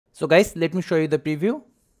So guys, let me show you the preview.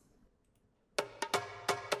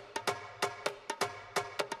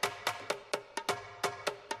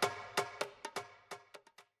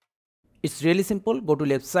 It's really simple. Go to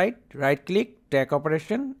left side, right click, track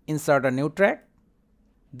operation, insert a new track,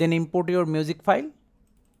 then import your music file.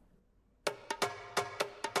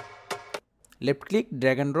 Left click,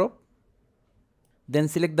 drag and drop. Then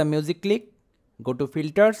select the music click, go to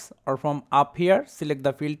filters, or from up here select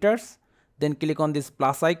the filters, then click on this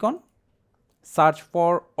plus icon. Search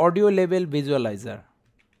for audio level visualizer.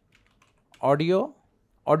 Audio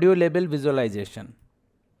level visualization.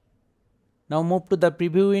 Now move to the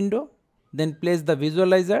preview window, then place the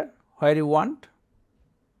visualizer where you want.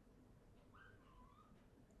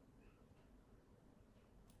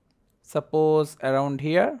 Suppose around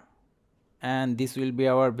here, and this will be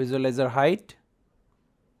our visualizer height.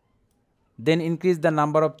 Then increase the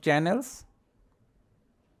number of channels,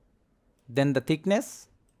 then the thickness.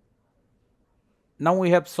 Now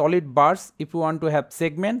we have solid bars. If you want to have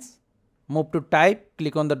segments, move to type,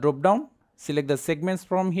 click on the drop down, select the segments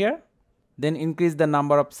from here, then increase the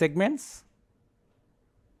number of segments,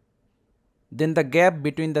 then the gap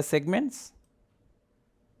between the segments,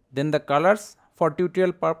 then the colors. For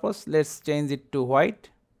tutorial purpose, let's change it to white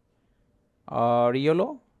or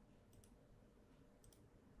yellow.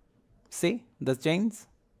 See the change.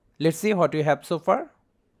 Let's see what we have so far.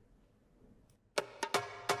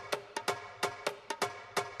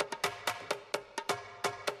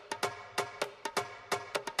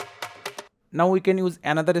 Now we can use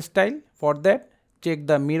another style. For that, check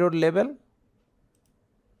the mirror level.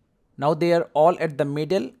 Now they are all at the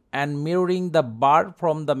middle and mirroring the bar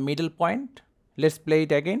from the middle point. Let's play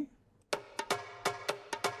it again.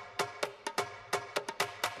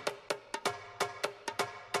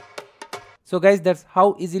 So guys, that's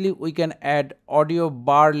how easily we can add audio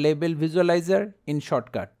bar level visualizer in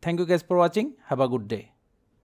Shotcut. Thank you guys for watching. Have a good day.